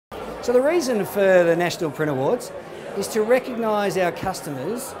So the reason for the National Print Awards is to recognise our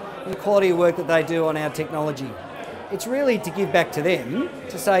customers and the quality of work that they do on our technology. It's really to give back to them,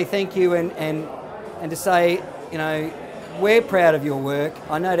 to say thank you and to say, you know, we're proud of your work,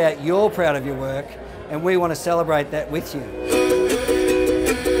 I no doubt you're proud of your work, and we want to celebrate that with you.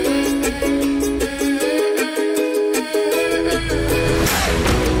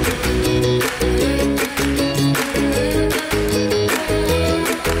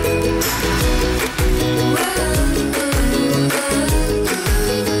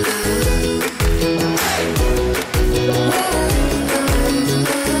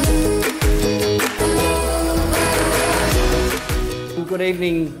 Good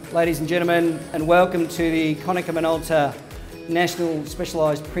evening, ladies and gentlemen, and welcome to the Konica Minolta National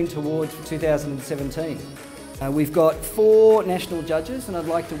Specialised Print Awards for 2017. We've got 4 national judges, and I'd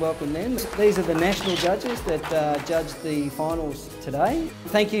like to welcome them. These are the national judges that judged the finals today.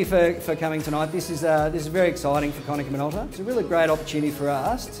 Thank you for coming tonight. This is very exciting for Konica Minolta. It's a really great opportunity for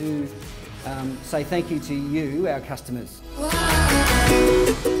us to say thank you to you, our customers.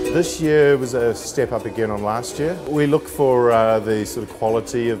 This year was a step up again on last year. We look for the sort of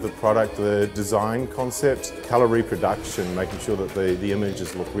quality of the product, the design concept, colour reproduction, making sure that the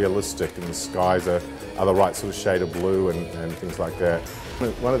images look realistic and the skies are the right sort of shade of blue and things like that.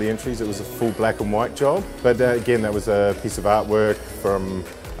 One of the entries, it was a full black and white job, but again that was a piece of artwork from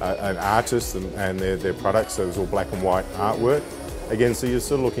an artist and their products, so it was all black and white artwork. Again, so you're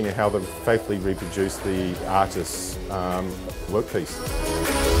sort of looking at how they've faithfully reproduced the artist's workpiece.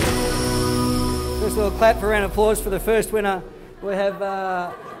 First little clap for a round of applause for the first winner. We'll have,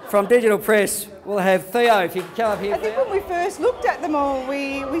 from Digitalpress, we'll have Theo, if you can come up here. I think when we first looked at them all,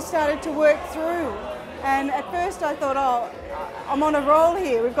 we started to work through. And at first I thought, oh, I'm on a roll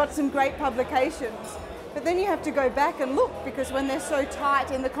here, we've got some great publications. But then you have to go back and look, because when they're so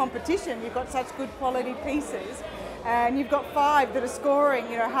tight in the competition, you've got such good quality pieces. And you've got 5 that are scoring,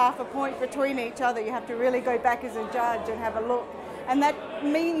 you know, half a point between each other. You have to really go back as a judge and have a look. And that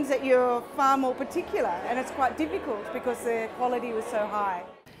means that you're far more particular, and it's quite difficult because the quality was so high.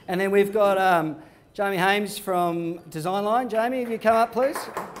 And then we've got Jamie Hames from Design Line. Jamie, if you come up, please.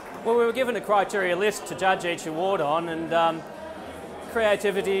 Well, we were given a criteria list to judge each award on, and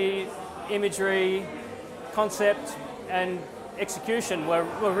creativity, imagery, concept and execution were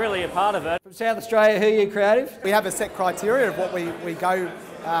really a part of it. From South Australia, who are you, creative? We have a set criteria of what we go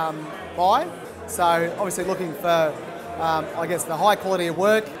by, so obviously looking for I guess the high quality of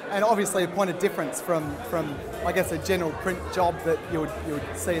work, and obviously a point of difference from I guess a general print job that you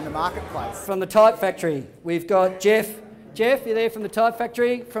would see in the marketplace. From the Type Factory, we've got Jeff. Jeff, you're there from the Type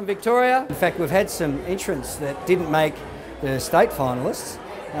Factory from Victoria. In fact, we've had some entrants that didn't make the state finalists,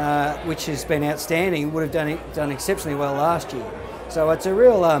 which has been outstanding. Would have done exceptionally well last year. So it's a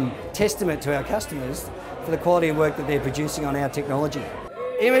real testament to our customers for the quality of work that they're producing on our technology.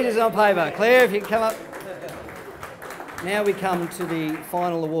 Images on paper. Claire, if you can come up. Now we come to the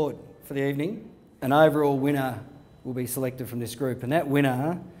final award for the evening. An overall winner will be selected from this group, and that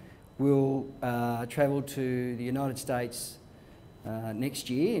winner will travel to the United States next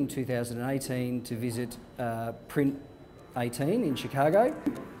year in 2018 to visit Print 18 in Chicago.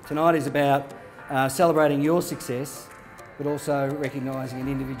 Tonight is about celebrating your success, but also recognising an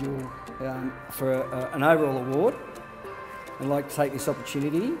individual for an overall award. I'd like to take this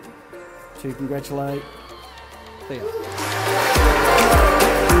opportunity to congratulate Theo.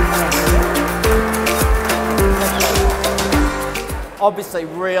 Obviously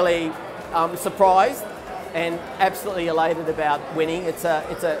really surprised and absolutely elated about winning. It's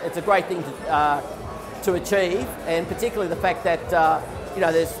a great thing to achieve, and particularly the fact that you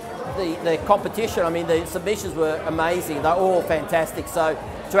know, there's the competition. I mean, the submissions were amazing. They're all fantastic. So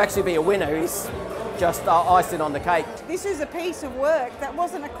to actually be a winner is just icing on the cake. This is a piece of work that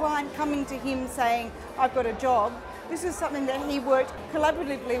wasn't a client coming to him saying, I've got a job. This is something that he worked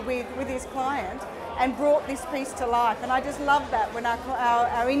collaboratively with his client and brought this piece to life. And I just love that when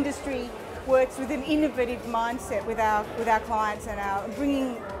our industry works with an innovative mindset with our clients and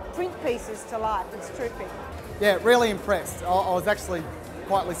bringing print pieces to life. It's terrific. Yeah, really impressed. I was actually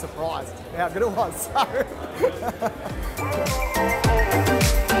quietly surprised how good it was.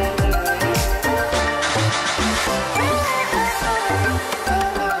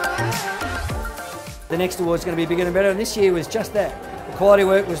 The next award is going to be bigger and better, and this year was just that. The quality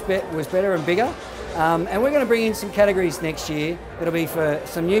work was better and bigger, and we're going to bring in some categories next year. It'll be for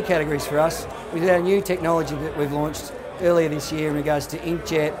some new categories for us with our new technology that we've launched earlier this year in regards to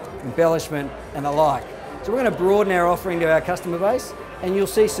inkjet, embellishment and the like. So we're going to broaden our offering to our customer base, and you'll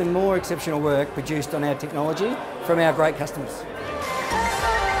see some more exceptional work produced on our technology from our great customers.